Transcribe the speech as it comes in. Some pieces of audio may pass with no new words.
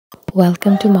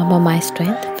Welcome to Mama My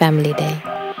Strength Family Day.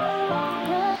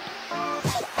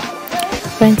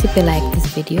 Friends, if you like this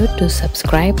video, do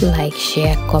subscribe, like,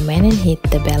 share, comment and hit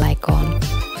the bell icon.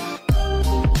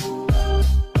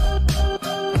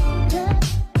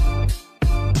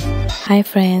 Hi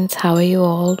friends, how are you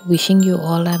all? Wishing you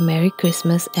all a Merry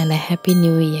Christmas and a Happy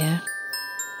New Year.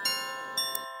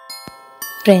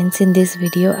 Friends, in this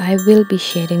video I will be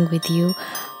sharing with you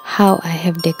how I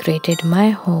have decorated my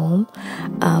home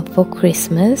for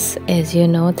Christmas. As you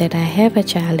know that I have a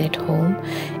child at home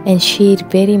and she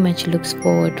very much looks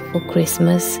forward for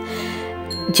Christmas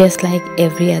just like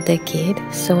every other kid.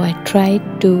 So I tried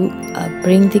to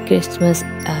bring the Christmas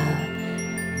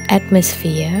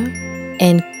atmosphere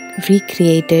and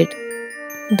recreated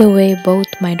the way both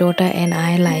my daughter and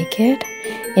I like it.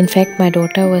 In fact, my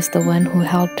daughter was the one who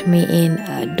helped me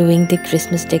in doing the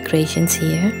Christmas decorations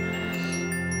here.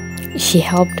 She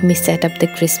helped me set up the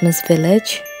Christmas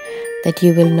village that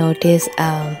you will notice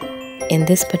in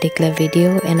this particular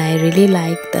video, and I really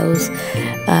like those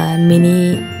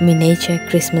miniature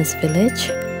Christmas village.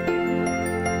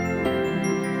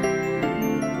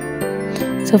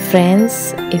 So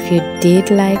friends, if you did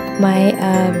like my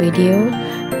video,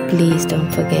 please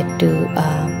don't forget to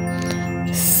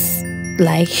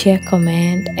like, share,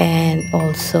 comment and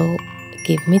also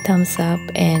give me thumbs up,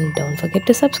 and don't forget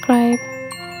to subscribe.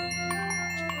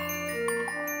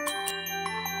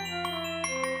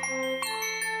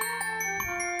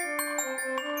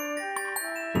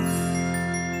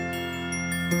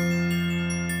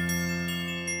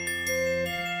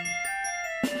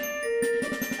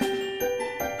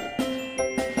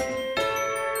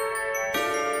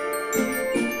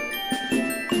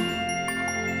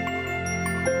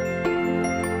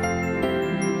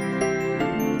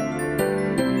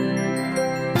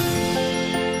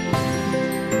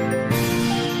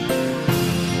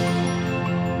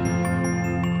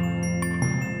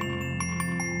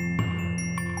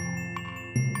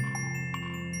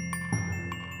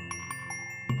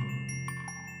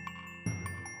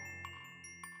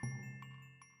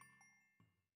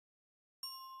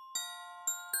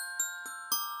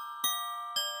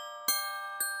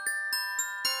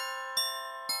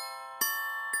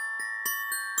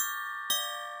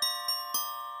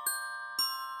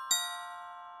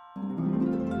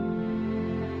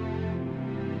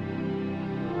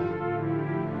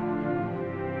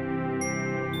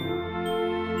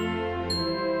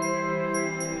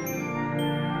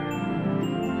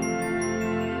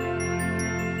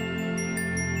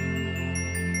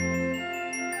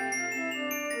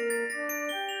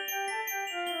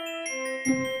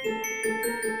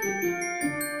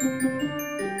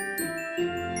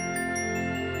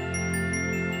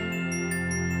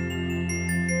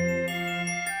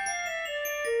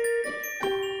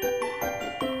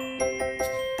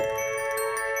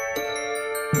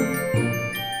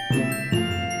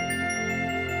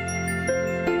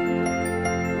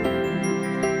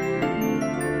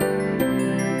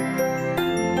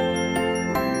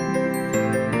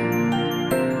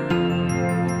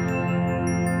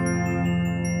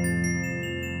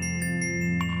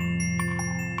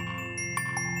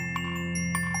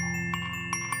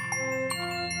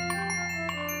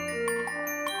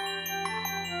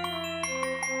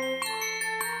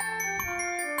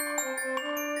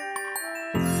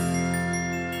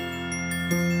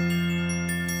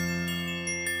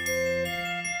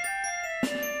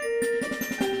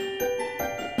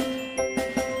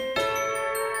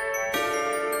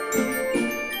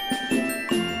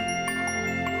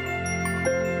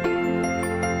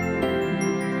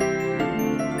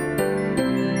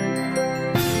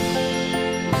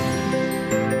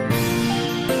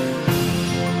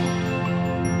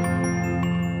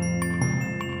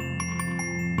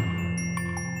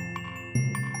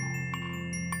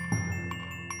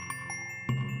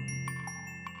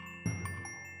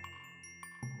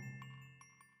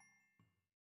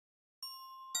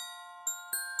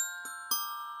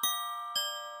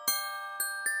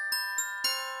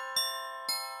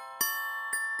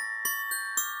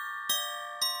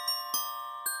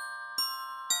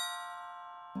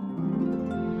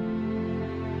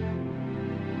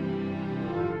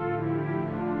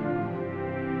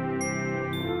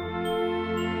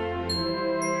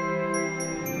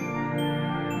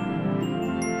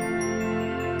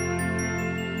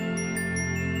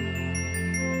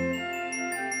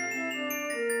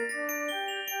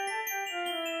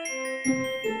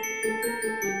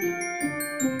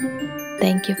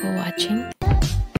 Thank you for watching.